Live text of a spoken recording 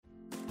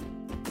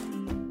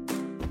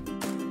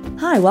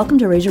Hi, welcome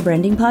to Razor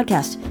Branding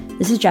Podcast.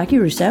 This is Jackie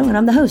Russo, and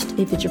I'm the host.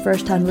 If it's your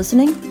first time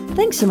listening,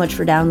 thanks so much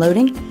for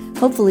downloading.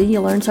 Hopefully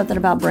you'll learn something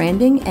about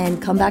branding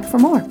and come back for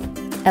more.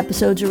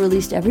 Episodes are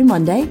released every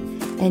Monday,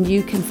 and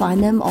you can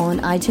find them on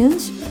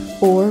iTunes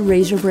or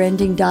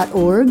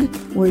razorbranding.org,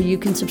 where you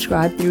can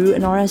subscribe through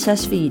an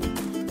RSS feed.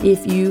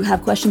 If you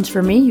have questions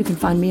for me, you can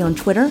find me on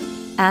Twitter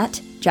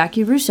at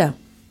Jackie Russo.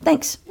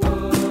 Thanks.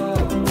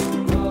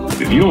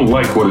 If you don't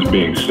like what is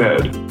being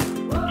said,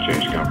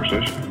 change the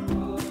conversation.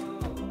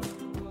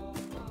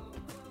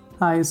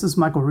 Hi, this is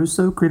Michael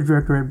Russo, Creative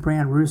Director at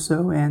Brand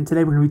Russo, and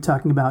today we're going to be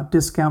talking about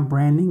discount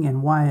branding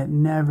and why it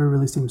never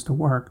really seems to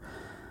work.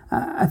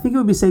 I think it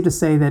would be safe to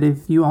say that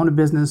if you own a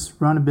business,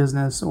 run a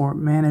business, or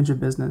manage a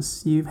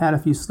business, you've had a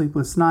few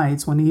sleepless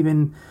nights when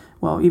even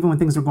when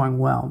things are going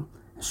well.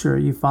 Sure,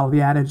 you follow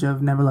the adage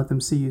of never let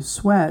them see you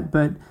sweat,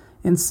 but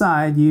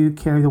inside you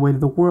carry the weight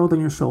of the world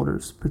on your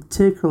shoulders,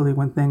 particularly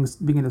when things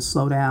begin to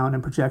slow down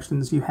and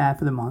projections you had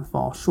for the month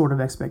fall short of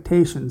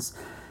expectations.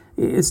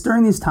 It's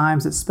during these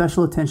times that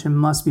special attention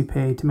must be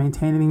paid to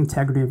maintaining the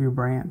integrity of your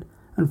brand.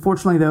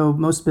 Unfortunately, though,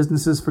 most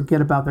businesses forget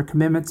about their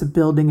commitment to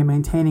building and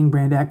maintaining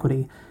brand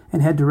equity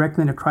and head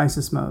directly into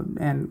crisis mode.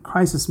 And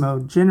crisis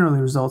mode generally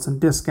results in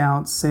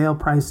discounts, sale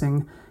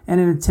pricing,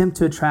 and an attempt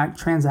to attract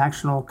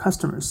transactional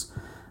customers.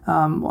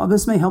 While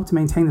this may help to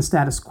maintain the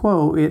status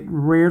quo, it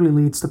rarely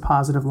leads to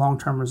positive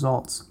long-term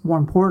results. More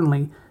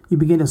importantly, you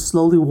begin to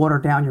slowly water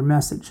down your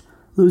message,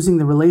 losing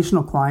the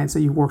relational clients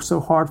that you worked so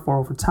hard for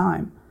over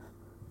time.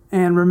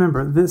 And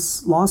remember,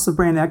 this loss of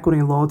brand equity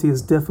and loyalty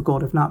is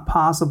difficult, if not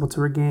possible, to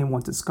regain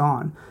once it's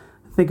gone.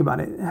 Think about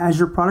it. Has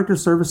your product or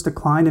service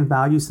declined in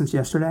value since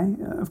yesterday?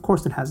 Of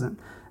course it hasn't.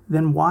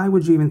 Then why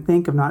would you even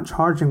think of not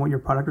charging what your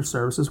product or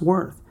service is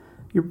worth?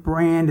 Your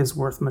brand is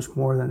worth much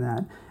more than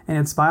that, and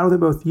it's vital that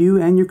both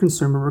you and your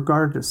consumer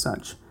regard it as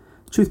such.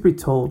 Truth be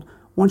told,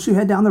 once you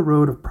head down the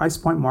road of price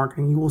point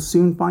marketing, you will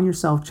soon find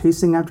yourself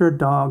chasing after a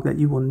dog that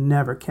you will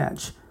never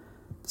catch.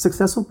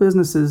 Successful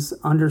businesses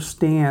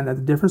understand that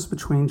the difference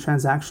between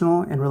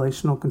transactional and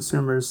relational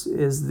consumers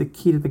is the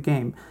key to the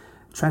game.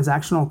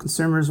 Transactional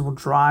consumers will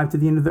drive to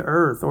the end of the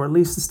earth, or at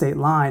least the state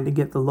line, to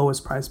get the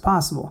lowest price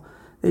possible.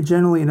 They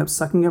generally end up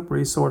sucking up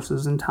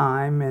resources and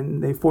time,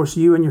 and they force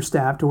you and your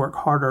staff to work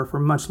harder for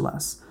much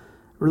less.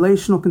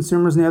 Relational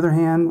consumers, on the other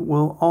hand,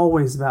 will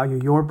always value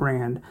your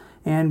brand,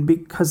 and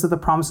because of the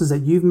promises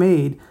that you've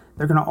made,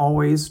 they're going to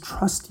always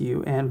trust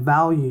you and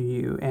value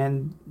you,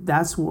 and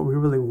that's what we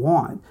really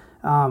want.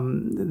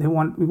 We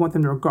want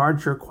them to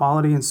regard your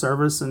quality and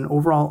service and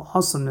overall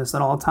awesomeness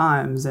at all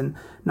times, and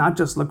not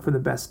just look for the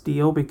best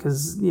deal,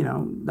 because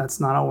that's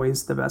not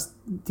always the best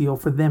deal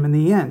for them in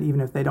the end,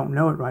 even if they don't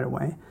know it right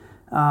away.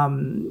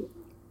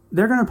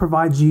 They're going to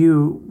provide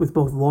you with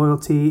both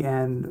loyalty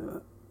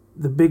and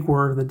the big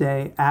word of the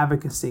day,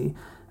 advocacy,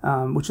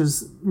 which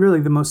is really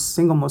the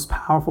single most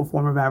powerful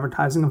form of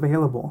advertising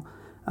available.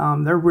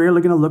 They're rarely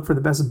going to look for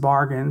the best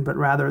bargain, but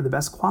rather the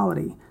best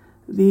quality.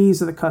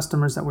 These are the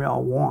customers that we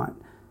all want.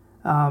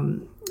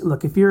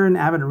 Look, if you're an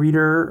avid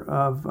reader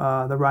of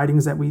the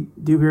writings that we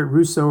do here at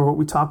Russo, or what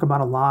we talk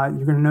about a lot,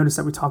 you're going to notice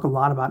that we talk a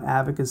lot about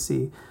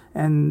advocacy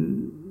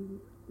and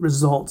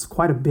results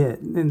quite a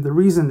bit. And the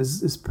reason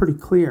is pretty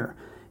clear.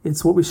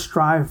 It's what we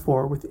strive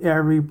for with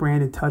every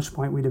branded touch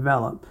point we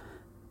develop.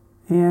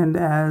 And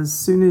as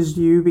soon as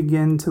you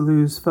begin to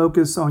lose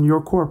focus on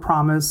your core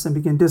promise and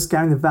begin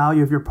discounting the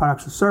value of your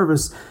product or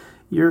service,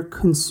 your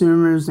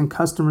consumers and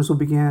customers will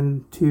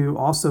begin to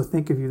also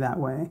think of you that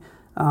way.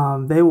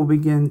 They will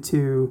begin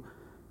to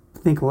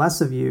think less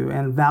of you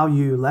and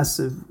value less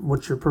of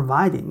what you're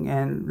providing,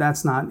 and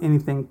that's not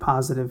anything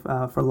positive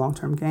for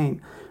long-term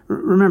gain.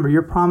 Remember,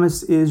 your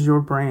promise is your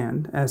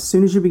brand. As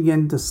soon as you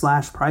begin to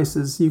slash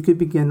prices, you could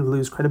begin to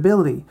lose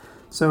credibility.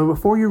 So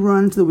before you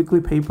run to the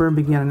weekly paper and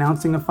begin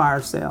announcing a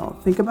fire sale,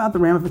 think about the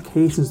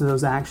ramifications of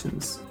those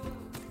actions.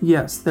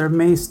 Yes, there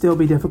may still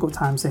be difficult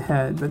times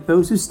ahead, but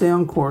those who stay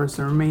on course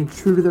and remain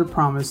true to their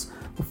promise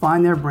will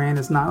find their brand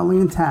is not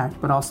only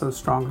intact, but also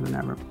stronger than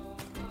ever.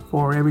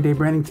 For everyday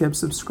branding tips,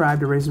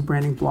 subscribe to Razor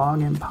Branding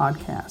blog and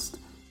podcast.